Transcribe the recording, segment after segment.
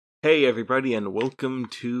Hey everybody, and welcome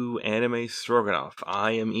to Anime Stroganoff.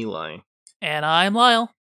 I am Eli, And I'm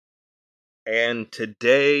Lyle. and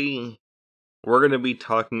today we're going to be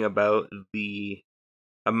talking about the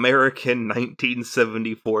American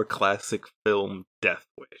 1974 classic film Death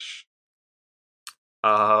Wish.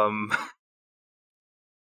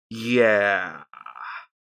 Yeah.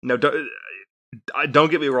 No,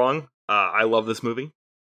 don't get me wrong. I love this movie.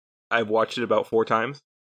 I've watched it about 4 times.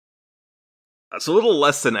 It's a little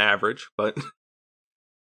less than average, but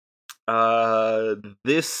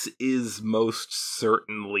this is most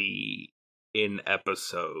certainly an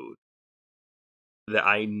episode that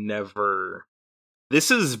I never. This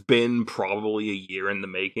has been probably a year in the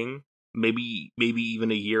making. Maybe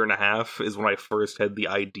even a year and a half is when I first had the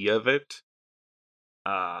idea of it.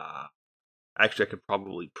 Uh Actually I could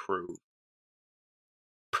probably prove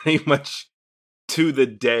pretty much to the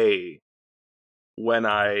day when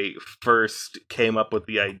I first came up with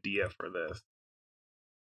the idea for this.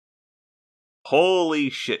 Holy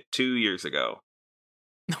shit, 2 years ago.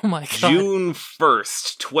 Oh my god. June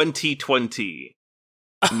 1st, 2020.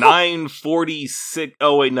 9:46.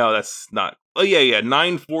 Oh wait, no, that's not. Oh yeah,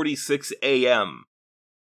 9:46 a.m.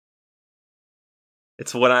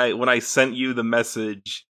 It's when I sent you the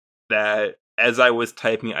message that as I was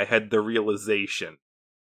typing, I had the realization,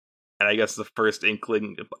 and I guess the first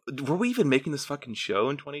inkling. Were we even making this fucking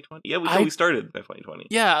show in 2020? Yeah, we started in 2020.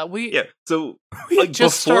 Yeah, we. Yeah, so We like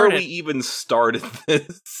just before started. we even started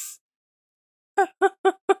this.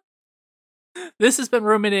 This has been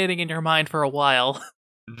ruminating in your mind for a while.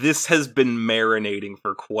 This has been marinating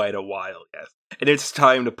for quite a while, yes. And it's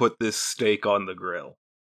time to put this steak on the grill.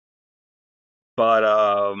 But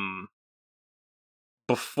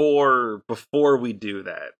before we do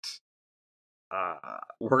that,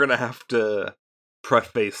 we're gonna have to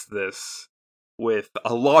preface this with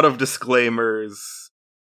a lot of disclaimers,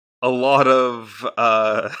 a lot of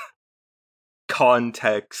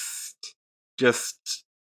context, just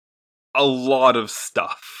a lot of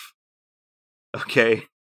stuff. Okay?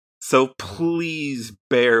 So please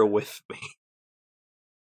bear with me.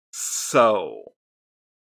 So,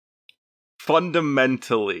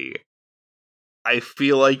 fundamentally, I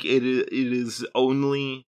feel like it is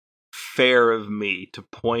only fair of me to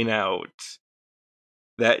point out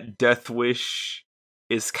that Death Wish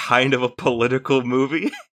is kind of a political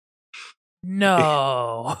movie.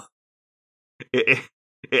 No. It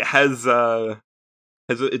has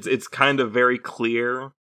it's kind of very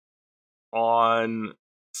clear on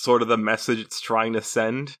sort of the message it's trying to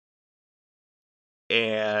send,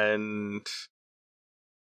 and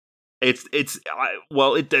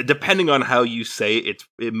depending on how you say it,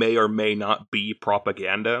 it may or may not be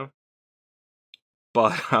propaganda,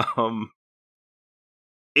 but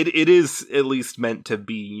it is at least meant to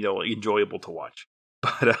be, enjoyable to watch.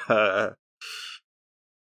 But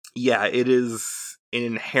yeah, it is an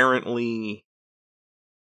inherently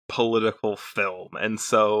political film, and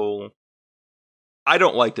so I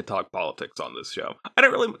don't like to talk politics on this show. I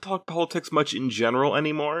don't really talk politics much in general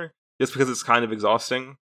anymore, just because it's kind of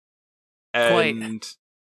exhausting. Quite. And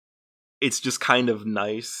it's just kind of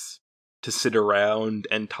nice to sit around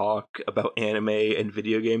and talk about anime and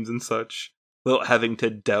video games and such without having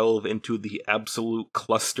to delve into the absolute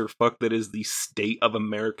clusterfuck that is the state of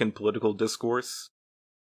American political discourse.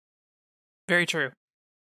 Very true.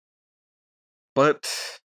 But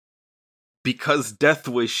because Death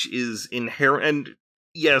Wish is inherent, and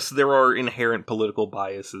yes, there are inherent political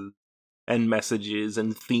biases and messages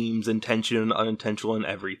and themes, intentional and unintentional, and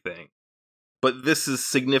everything. But this is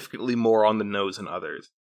significantly more on the nose than others.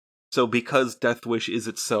 So because Death Wish is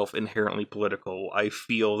itself inherently political, I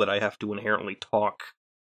feel that I have to inherently talk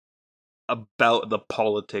about the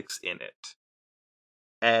politics in it.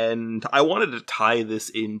 And I wanted to tie this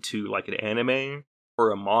into like an anime or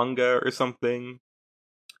a manga or something.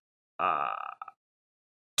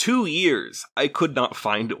 2 years, I could not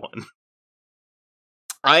find one.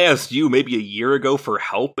 I asked you maybe a year ago for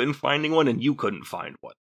help in finding one, and you couldn't find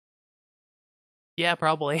one. Yeah,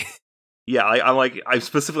 probably. Yeah, I'm like,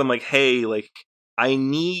 hey, like, I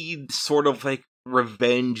need sort of like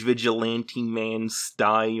revenge vigilante man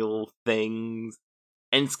style things,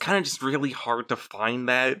 and it's kind of just really hard to find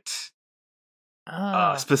that.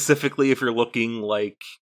 Specifically if you're looking like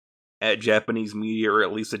at Japanese media, or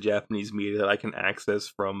at least a Japanese media that I can access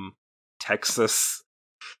from Texas.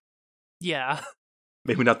 Yeah.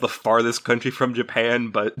 Maybe not the farthest country from Japan,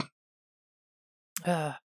 but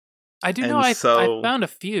I do know I found a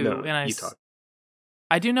few, no, and you talk.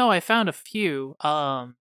 I do know I found a few,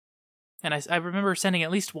 and I remember sending at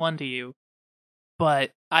least one to you, but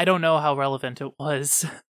I don't know how relevant it was.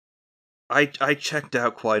 I checked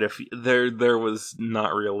out quite a few. There was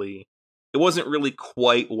not really. It wasn't really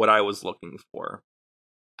quite what I was looking for.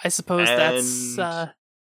 I suppose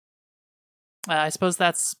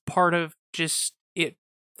that's part of just it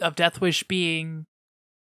of Death Wish being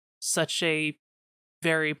such a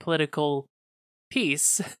very political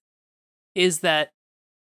piece is that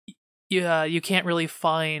you can't really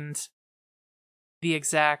find the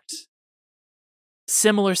exact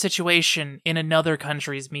similar situation in another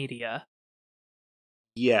country's media.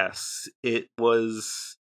 Yes, it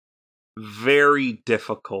was very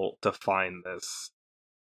difficult to find this.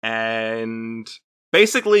 And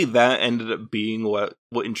basically that ended up being what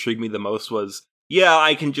intrigued me the most was, yeah,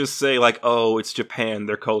 I can just say, like, oh, it's Japan,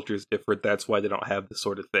 their culture's different, that's why they don't have this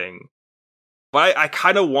sort of thing. But I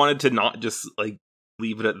kind of wanted to not just, like,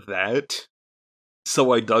 leave it at that.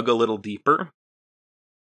 So I dug a little deeper.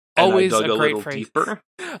 Always a great phrase.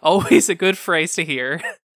 Always a good phrase to hear.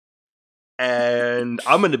 And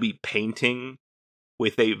I'm going to be painting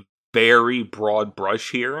with a very broad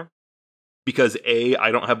brush here. Because A,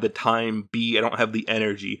 I don't have the time. B, I don't have the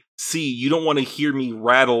energy. C, you don't want to hear me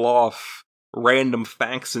rattle off random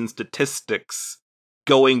facts and statistics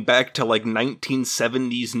going back to, like,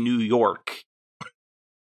 1970s New York.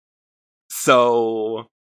 So,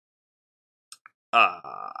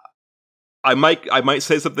 I might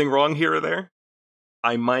say something wrong here or there.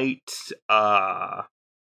 I might,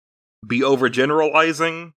 be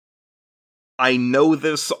overgeneralizing. I know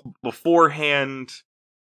this beforehand.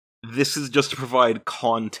 This is just to provide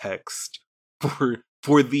context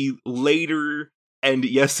for the later, and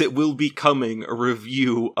yes, it will be coming, a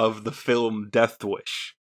review of the film Death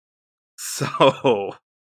Wish. So,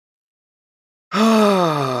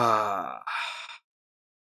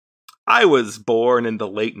 I was born in the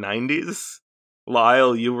late 90s.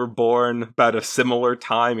 Lyle, you were born about a similar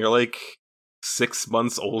time. You're like 6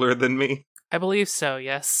 months older than me. I believe so,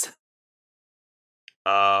 yes.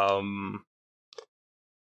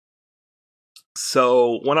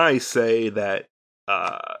 So when I say that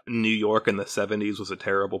New York in the 70s was a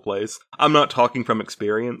terrible place, I'm not talking from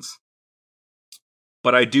experience.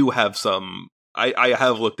 But I do have some... I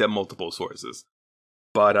have looked at multiple sources.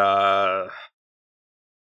 But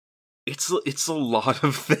it's a lot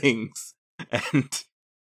of things. And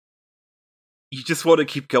you just want to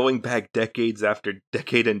keep going back decades after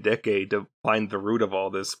decade and decade to find the root of all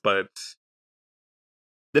this. But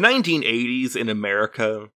the 1980s in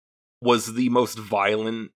America was the most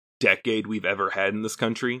violent decade we've ever had in this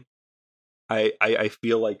country. I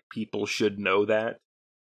feel like people should know that.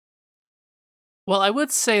 Well, I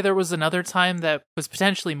would say there was another time that was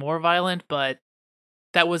potentially more violent, but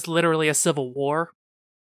that was literally a civil war.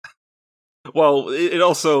 Well, it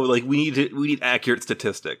also, like, we need accurate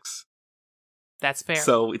statistics. That's fair.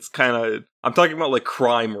 So it's kind of, I'm talking about, like,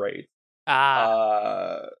 crime rate.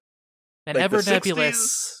 An like ever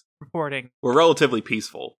nebulous reporting. We're relatively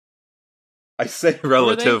peaceful. I say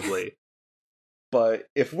relatively. But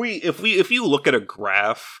if you look at a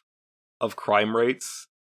graph of crime rates,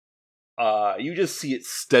 you just see it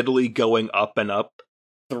steadily going up and up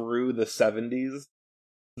through the 70s.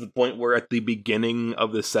 To the point where at the beginning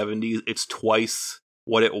of the 70s, it's twice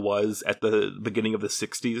what it was at the beginning of the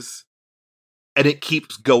 60s. And it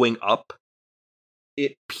keeps going up.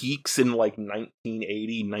 It peaks in, like,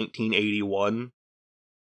 1980, 1981.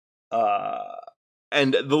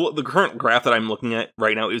 And the current graph that I'm looking at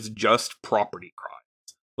right now is just property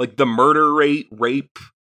crimes. Like, the murder rate, rape,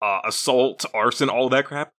 assault, arson, all that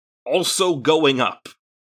crap, also going up.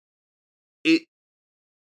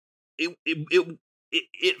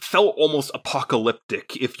 It felt almost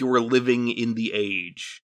apocalyptic if you were living in the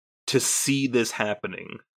age to see this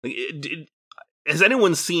happening. Like, has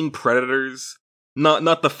anyone seen Predators?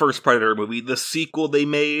 Not the first Predator movie, the sequel they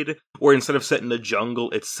made, where instead of set in the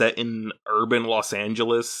jungle, it's set in urban Los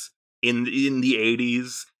Angeles in the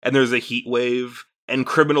 80s, and there's a heat wave, and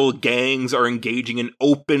criminal gangs are engaging in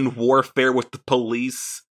open warfare with the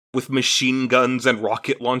police, with machine guns and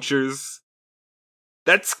rocket launchers.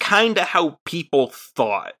 That's kinda how people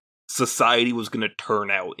thought society was gonna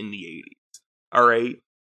turn out in the 80s. Alright?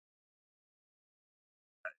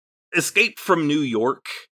 Escape from New York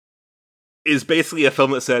is basically a film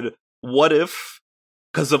that said, what if,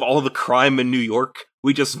 because of all the crime in New York,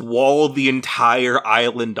 we just wall the entire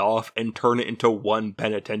island off and turn it into one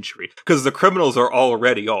penitentiary? Because the criminals are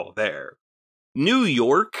already all there. New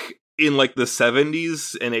York, in, like, the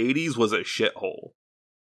 70s and 80s, was a shithole.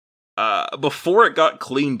 Before it got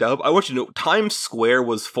cleaned up, I want you to know, Times Square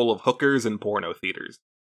was full of hookers and porno theaters.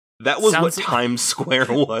 That was what Times Square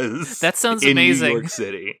was. That sounds in amazing. New York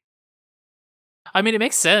City. I mean, it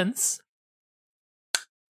makes sense.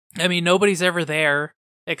 I mean, nobody's ever there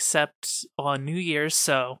except on New Year's,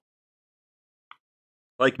 so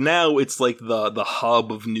Like now it's like the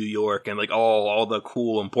hub of New York, and like all the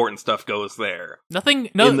cool important stuff goes there.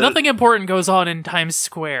 nothing important goes on in Times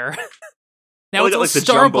Square. Now Well, it's they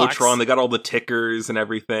got all like the Starbucks. Jumbotron, they got all the tickers and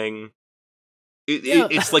everything. Yeah.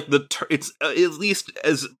 It's like it's at least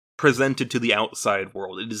as presented to the outside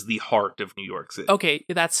world, it is the heart of New York City. Okay,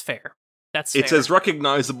 that's fair. That's It's fair. as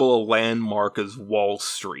recognizable a landmark as Wall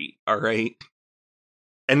Street, alright?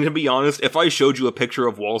 And to be honest, if I showed you a picture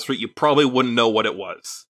of Wall Street, you probably wouldn't know what it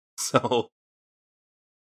was. So,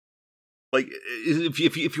 like,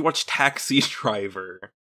 if you watch Taxi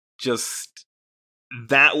Driver, just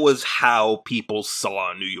that was how people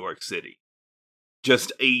saw New York City.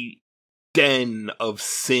 Just a den of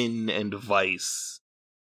sin and vice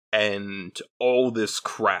and all this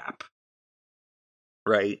crap.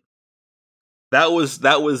 Right? That was the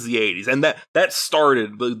 80s, and that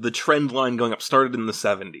started the trend line going up started in the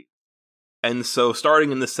 70s. And so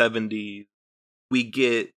starting in the 70s, we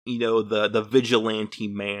get, the vigilante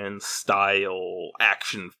man style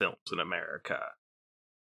action films in America.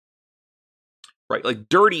 Right? Like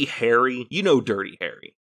Dirty Harry, Dirty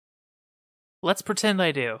Harry. Let's pretend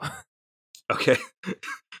I do. Okay.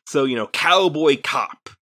 So, Cowboy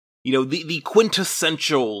Cop. The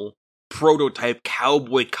quintessential prototype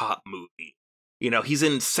cowboy cop movie. He's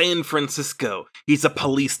in San Francisco. He's a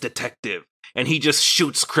police detective. And he just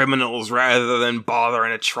shoots criminals rather than bothering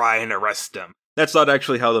to try and arrest them. That's not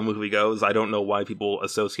actually how the movie goes. I don't know why people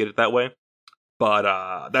associate it that way.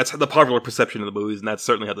 But that's the popular perception of the movies, and that's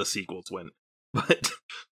certainly how the sequels went. But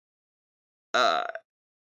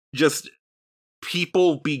just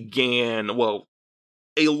people began, well,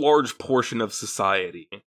 a large portion of society,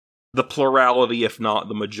 the plurality, if not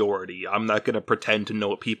the majority, I'm not going to pretend to know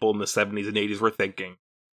what people in the 70s and 80s were thinking,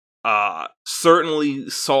 certainly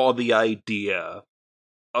saw the idea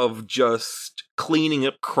of just cleaning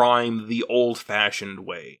up crime the old-fashioned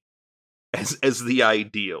way as the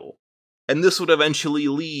ideal. And this would eventually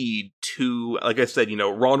lead to, like I said,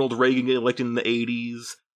 Ronald Reagan getting elected in the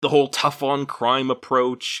 80s, the whole tough-on-crime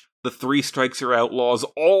approach, the 3 strikes you're outlaws,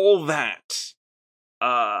 all that.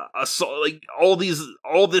 All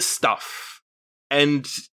this stuff. And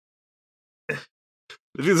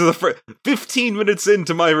this is the 15 minutes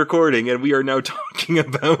into my recording, and we are now talking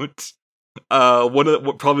about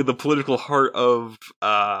probably the political heart of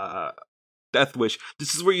Death Wish.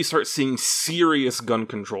 This is where you start seeing serious gun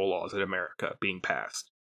control laws in America being passed.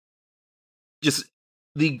 Just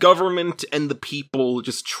the government and the people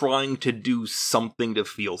just trying to do something to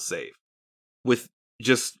feel safe. With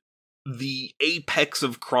just the apex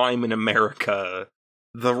of crime in America,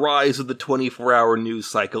 the rise of the 24-hour news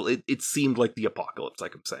cycle, it seemed like the apocalypse,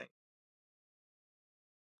 like I'm saying.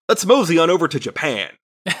 Let's mosey on over to Japan.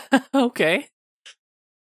 Okay.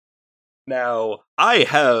 Now, I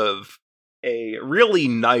have a really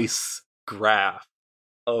nice graph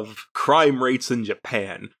of crime rates in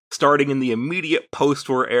Japan, starting in the immediate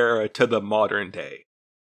post-war era to the modern day.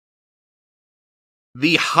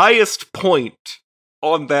 The highest point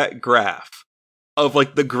on that graph of,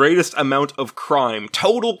 like, the greatest amount of crime,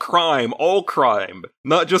 total crime, all crime,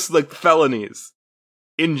 not just, like, felonies,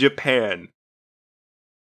 in Japan,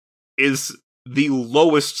 is the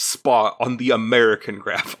lowest spot on the American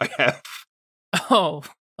graph I have. Oh.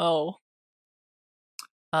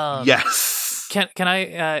 Yes. Can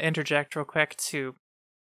I interject real quick to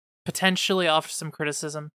potentially offer some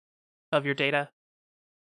criticism of your data?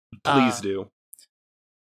 Please do.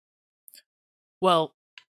 Well,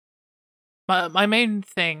 my main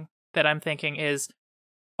thing that I'm thinking is,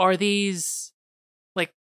 are these,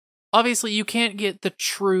 like, obviously you can't get the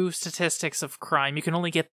true statistics of crime. You can only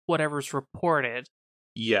get whatever's reported.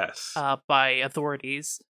 Yes. By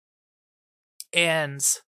authorities. And,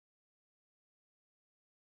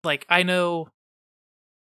 like, I know,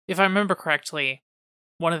 if I remember correctly,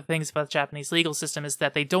 one of the things about the Japanese legal system is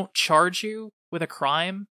that they don't charge you with a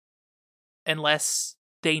crime unless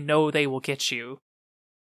they know they will get you.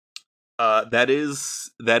 That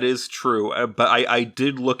is true, but I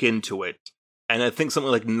did look into it, and I think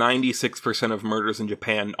something like 96% of murders in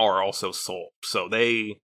Japan are also solved. So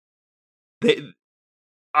this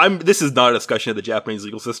is not a discussion of the Japanese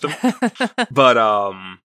legal system, but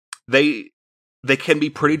they can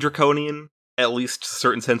be pretty draconian, at least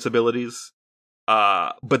certain sensibilities.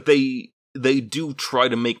 But they do try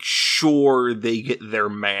to make sure they get their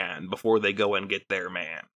man before they go and get their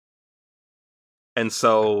man. And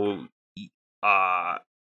so,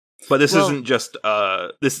 but this isn't just,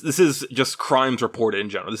 this is just crimes reported in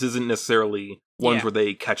general. This isn't necessarily ones where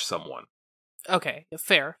they catch someone. Okay,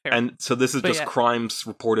 fair. And so this is But just yeah. crimes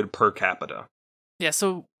reported per capita. Yeah,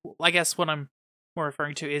 so I guess what I'm more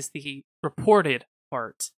referring to is the reported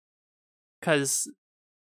part. Because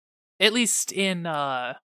at least in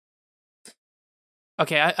okay,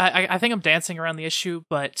 I think I'm dancing around the issue,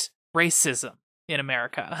 but racism in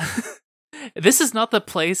America. This is not the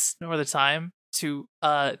place nor the time to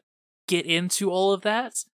get into all of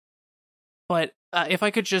that. But if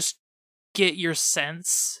I could just get your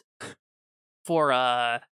sense for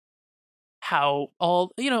how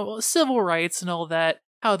all, civil rights and all that,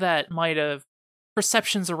 how that might have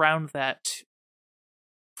perceptions around that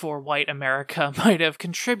for white America might have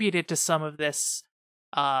contributed to some of this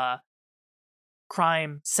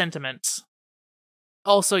crime sentiment.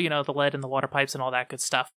 Also, the lead in the water pipes and all that good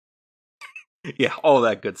stuff. Yeah, all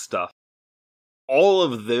that good stuff. All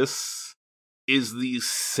of this is the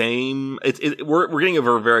same. We're getting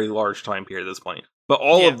over a very large time period at this point, but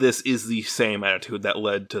all of this is the same attitude that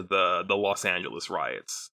led to the Los Angeles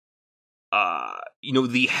riots.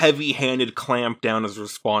 The heavy-handed clampdown as a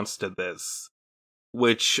response to this,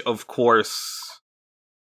 which of course,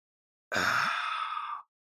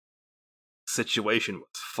 situation was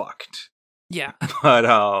fucked. Yeah,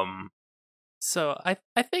 but so I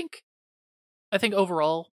think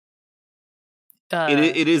overall,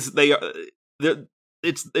 it is they are.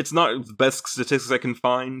 It's not the best statistics I can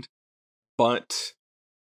find, but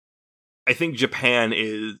I think Japan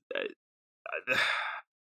is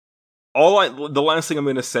the last thing I'm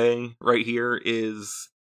going to say right here is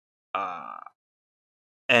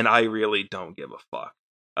and I really don't give a fuck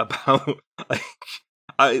about like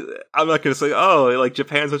I'm not going to say, oh, like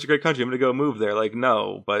Japan's such a great country, I'm going to go move there. Like,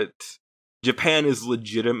 no, but Japan is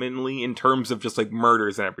legitimately, in terms of just like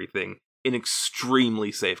murders and everything, an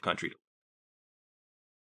extremely safe country.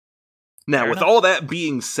 Now, with all that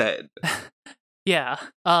being said, yeah,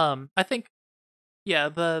 I think,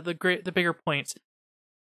 the bigger point,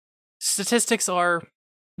 statistics are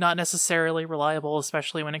not necessarily reliable,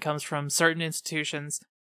 especially when it comes from certain institutions,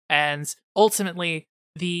 and ultimately,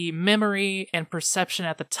 the memory and perception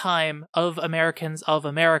at the time of Americans of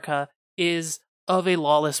America is of a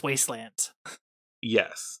lawless wasteland.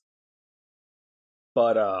 Yes.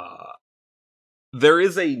 But, there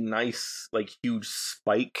is a nice, like, huge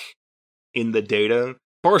spike in the data,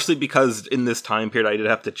 partially because in this time period I did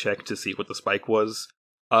have to check to see what the spike was.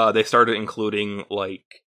 They started including,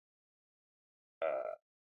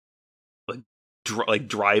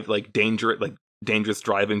 dangerous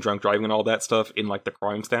driving, drunk driving, and all that stuff in, like, the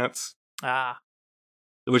crime stats.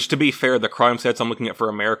 Which, to be fair, the crime stats I'm looking at for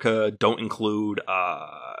America don't include,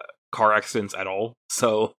 car accidents at all,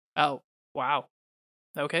 so... Oh, wow.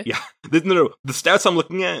 Okay. Yeah. No. The stats I'm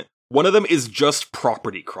looking at, one of them is just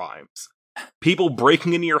property crimes. People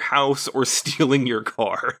breaking into your house or stealing your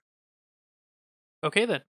car. Okay,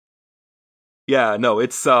 then. Yeah, no,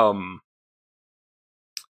 it's,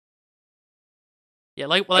 Yeah,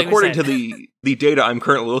 like according to the data I'm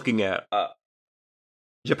currently looking at,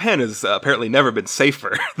 Japan has apparently never been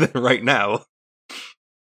safer than right now.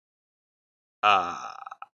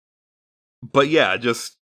 But yeah,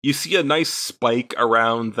 just, you see a nice spike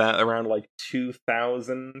around like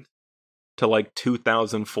 2000 to like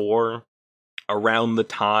 2004, around the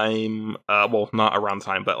time, well, not around the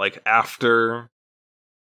time, but like after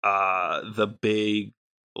the big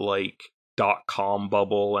like .com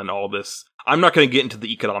bubble and all this. I'm not going to get into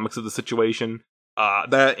the economics of the situation.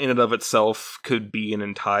 That in and of itself could be an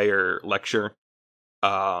entire lecture.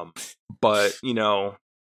 But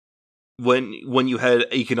when you had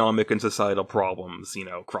economic and societal problems,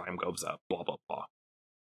 crime goes up, blah blah blah.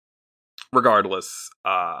 Regardless,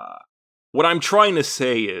 what I'm trying to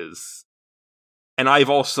say is, and I've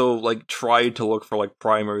also like tried to look for like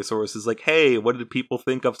primary sources, like, hey, what did people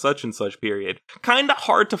think of such and such period? Kind of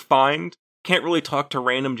hard to find. Can't really talk to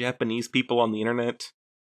random Japanese people on the internet,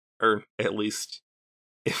 or at least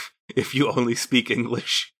if you only speak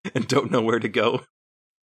English and don't know where to go.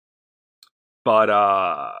 But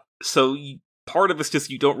so part of it's just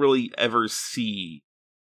you don't really ever see,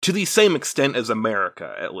 to the same extent as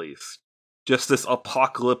America, at least, just this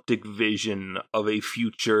apocalyptic vision of a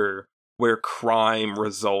future where crime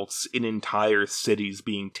results in entire cities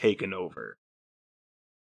being taken over.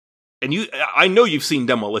 And I know you've seen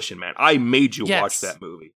Demolition Man. I made you watch that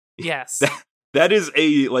movie. Yes. That is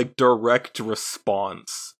a like direct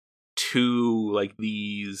response to like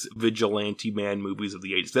these vigilante man movies of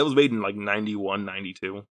the 80s. That was made in like 91,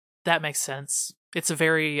 92. That makes sense. It's a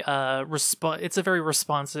very it's a very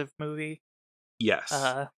responsive movie. Yes.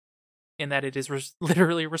 In that it is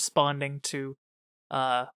literally responding to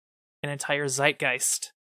an entire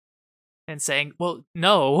zeitgeist. and saying, well,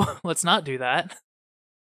 no, let's not do that.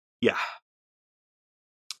 Yeah.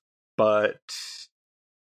 But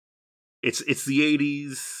it's the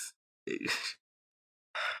 80s.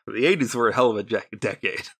 The 80s were a hell of a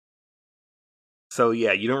decade. So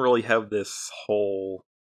yeah, you don't really have this whole...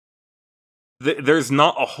 There's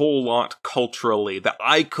not a whole lot culturally that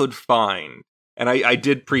I could find. And I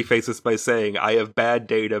did preface this by saying I have bad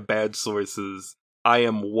data, bad sources. I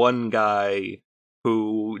am one guy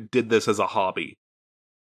who did this as a hobby.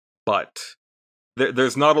 But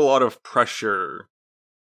there's not a lot of pressure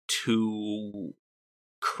to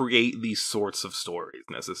create these sorts of stories,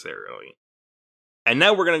 necessarily. And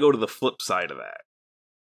now we're going to go to the flip side of that,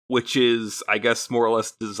 which is, I guess, more or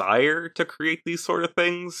less desire to create these sort of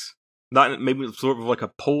things. Not maybe sort of like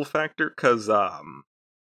a pull factor, because, and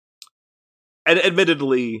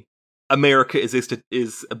admittedly, America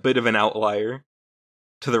is a bit of an outlier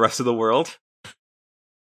to the rest of the world.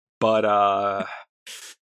 But,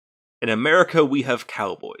 in America, we have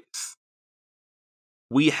cowboys.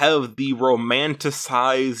 We have the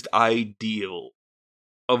romanticized ideal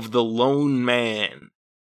of the lone man,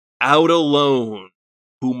 out alone,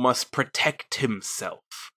 who must protect himself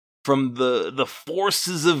from the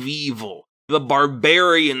forces of evil, the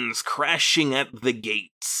barbarians crashing at the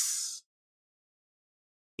gates.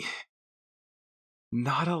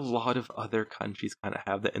 Not a lot of other countries kind of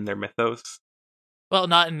have that in their mythos. Well,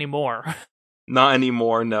 not anymore. Not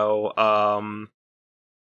anymore, no. I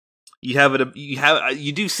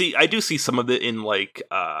do see some of it in like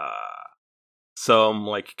some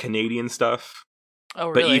like Canadian stuff. Oh,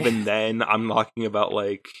 really? But even then, I'm talking about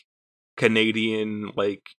like Canadian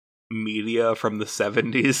like media from the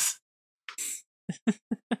 70s.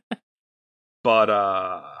 But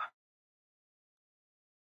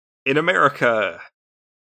in America,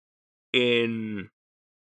 in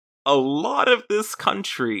a lot of this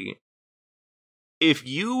country, if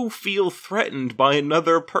you feel threatened by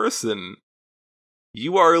another person,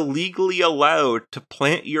 you are legally allowed to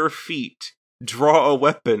plant your feet, draw a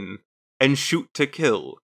weapon, and shoot to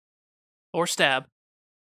kill. Or stab.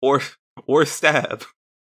 Or stab.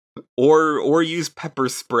 Or use pepper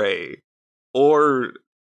spray. Or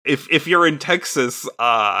if you're in Texas,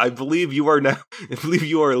 I believe you are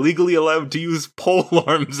legally allowed to use pole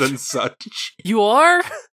arms and such. You are?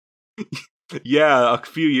 Yeah, a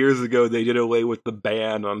few years ago they did away with the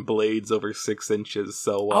ban on blades over 6 inches,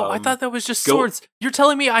 so... I thought that was just swords. You're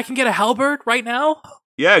telling me I can get a halberd right now?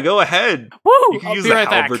 Yeah, go ahead. Woo! You can I'll use be a right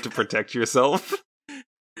halberd back. to protect yourself.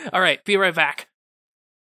 Alright, be right back.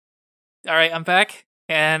 Alright, I'm back,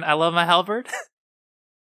 and I love my halberd.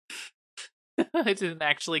 I didn't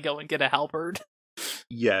actually go and get a halberd.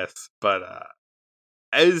 Yes, but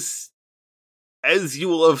as you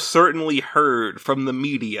will have certainly heard from the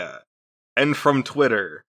media, and from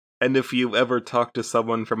Twitter, and if you've ever talked to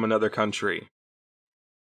someone from another country,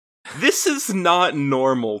 this is not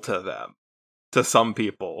normal to them. To some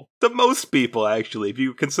people. To most people, actually, if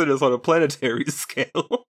you consider this on a planetary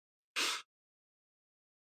scale.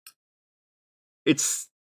 It's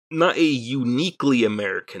not a uniquely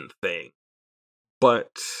American thing, but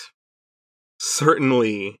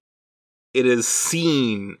certainly it is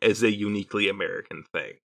seen as a uniquely American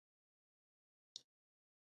thing.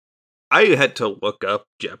 I had to look up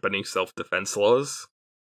Japanese self-defense laws.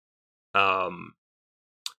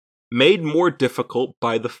 Made more difficult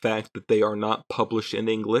by the fact that they are not published in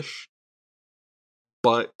English.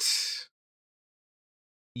 But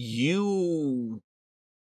you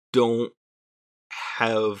don't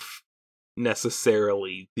have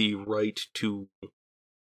necessarily the right to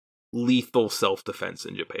lethal self-defense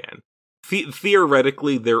in Japan.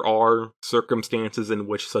 Theoretically, there are circumstances in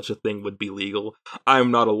which such a thing would be legal. I am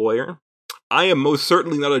not a lawyer. I am most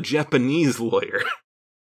certainly not a Japanese lawyer.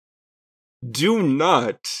 Do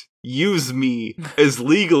not use me as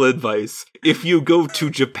legal advice if you go to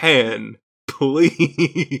Japan,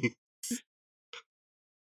 please.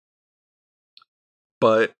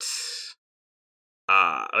 But,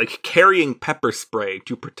 like, carrying pepper spray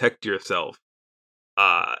to protect yourself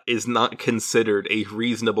is not considered a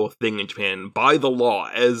reasonable thing in Japan by the law,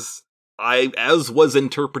 as was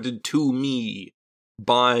interpreted to me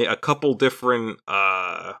by a couple different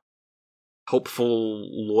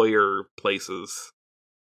helpful lawyer places.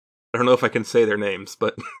 I don't know if I can say their names,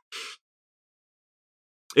 but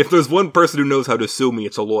if there's one person who knows how to sue me,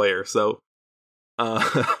 it's a lawyer, so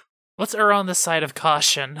let's err on the side of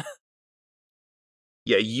caution.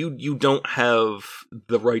 Yeah, you don't have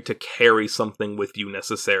the right to carry something with you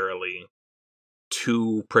necessarily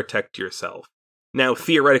to protect yourself. Now,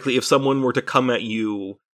 theoretically, if someone were to come at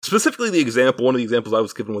you specifically one of the examples I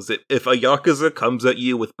was given was that if a Yakuza comes at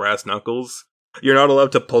you with brass knuckles, you're not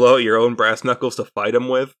allowed to pull out your own brass knuckles to fight him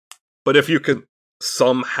with. But if you can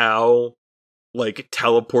somehow, like,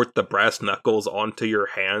 teleport the brass knuckles onto your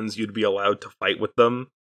hands, you'd be allowed to fight with them.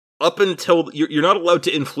 Up until you're not allowed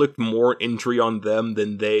to inflict more injury on them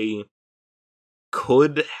than they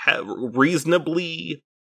could have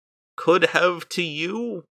to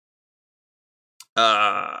you.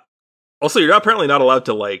 Also, you're apparently not allowed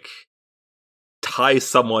to, like, tie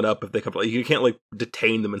someone up if they come. Like, you can't, like,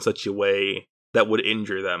 detain them in such a way that would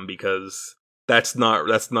injure them, because that's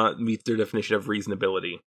not meets their definition of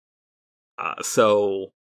reasonability.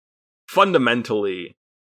 So fundamentally,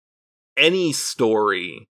 any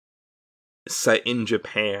story set in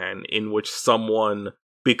Japan in which someone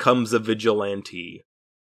becomes a vigilante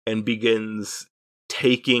and begins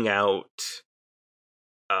taking out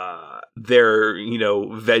their,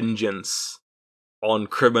 vengeance on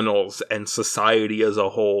criminals and society as a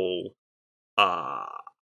whole,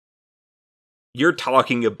 you're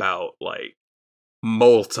talking about, like,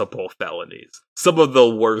 multiple felonies. Some of the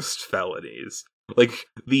worst felonies. Like,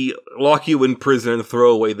 the lock you in prison and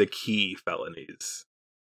throw away the key felonies.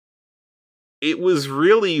 It was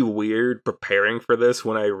really weird preparing for this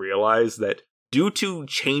when I realized that due to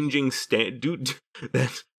changing due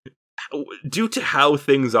to how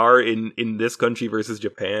things are in this country versus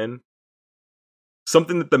Japan,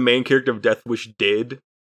 something that the main character of Death Wish did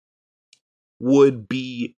would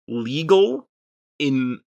be legal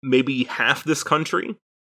in maybe half this country,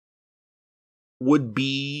 would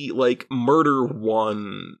be, like, murder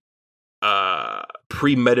one,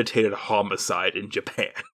 premeditated homicide in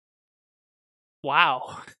Japan.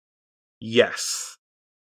 Wow. Yes.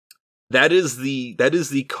 That is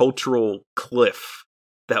the cultural cliff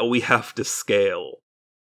that we have to scale.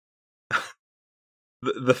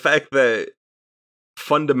 The fact that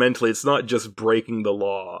fundamentally it's not just breaking the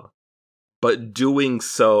law, but doing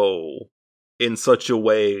so in such a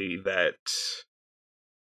way that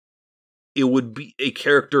it would be a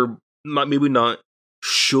character maybe not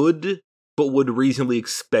should, but would reasonably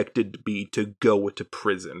expected to be, to go to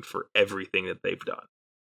prison for everything that they've done.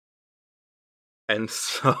 And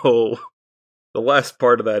so the last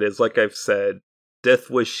part of that is, like I've said,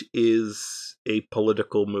 Death Wish is a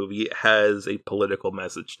political movie. It has a political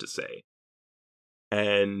message to say.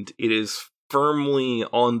 And it is firmly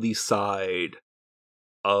on the side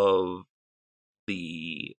of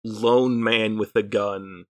the lone man with a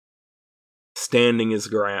gun, standing his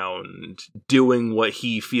ground, doing what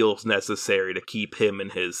he feels necessary to keep him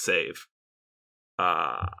and his safe.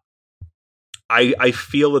 I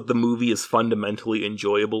feel that the movie is fundamentally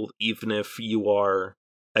enjoyable, even if you are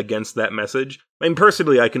against that message. I mean,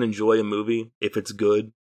 personally, I can enjoy a movie if it's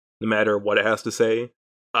good, no matter what it has to say.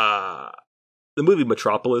 The movie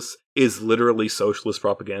Metropolis is literally socialist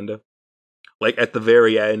propaganda. Like, at the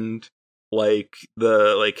very end, like,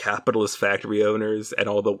 the, like, capitalist factory owners and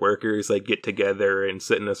all the workers, like, get together and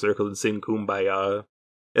sit in a circle and sing Kumbaya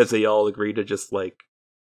as they all agree to just, like,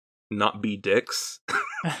 not be dicks.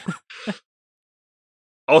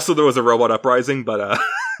 Also, there was a robot uprising, but,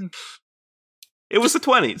 it was the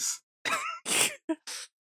 20s.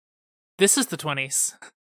 This is the 20s.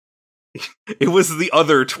 It was the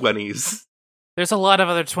other 20s. There's a lot of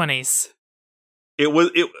other 20s.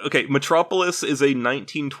 Okay, Metropolis is a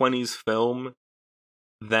 1920s film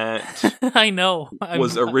that I know.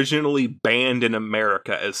 was originally banned in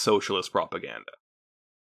America as socialist propaganda.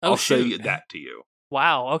 I'll say that to you.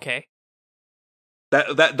 Wow, okay.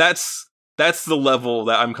 That's the level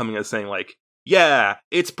that I'm coming at, saying, like, yeah,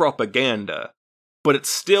 it's propaganda, but it's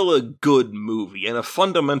still a good movie and a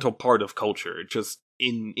fundamental part of culture, just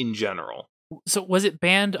in general. So was it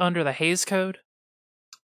banned under the Hays Code?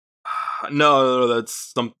 No,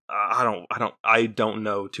 that's some. I don't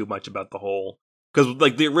know too much about the whole, because,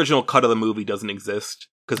 like, the original cut of the movie doesn't exist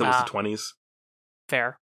because it was the 20s.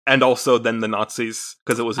 Fair. And also then the Nazis,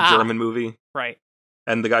 because it was a German movie, right?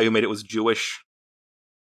 And the guy who made it was Jewish.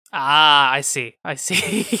 I see.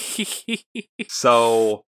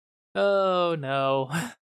 So, oh no.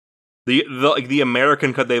 The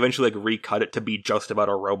American cut, they eventually, like, recut it to be just about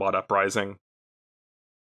a robot uprising.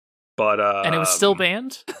 But and it was still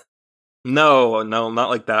banned? No, not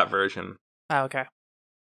like that version. Oh, okay.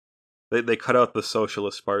 They cut out the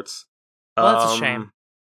socialist parts. Well, that's a shame.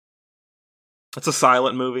 It's a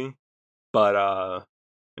silent movie, but I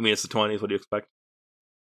mean, it's the 20s. What do you expect?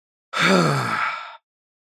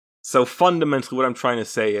 So fundamentally, what I'm trying to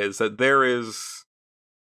say is that there is.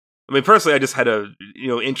 I mean, personally, I just had a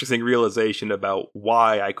interesting realization about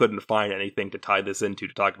why I couldn't find anything to tie this into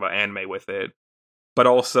to talk about anime with it. But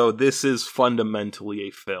also, this is fundamentally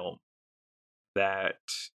a film that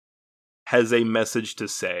has a message to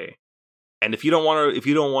say. And if you don't want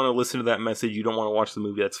to listen to that message, you don't want to watch the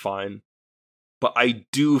movie, that's fine. But I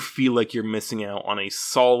do feel like you're missing out on a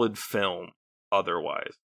solid film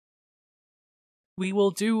otherwise. We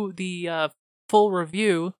will do the full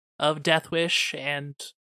review of Death Wish and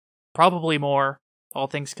probably more, all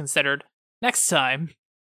things considered, next time.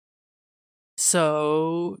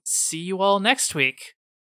 So, see you all next week.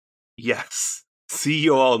 Yes. See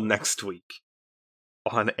you all next week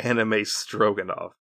on Anime Stroganoff.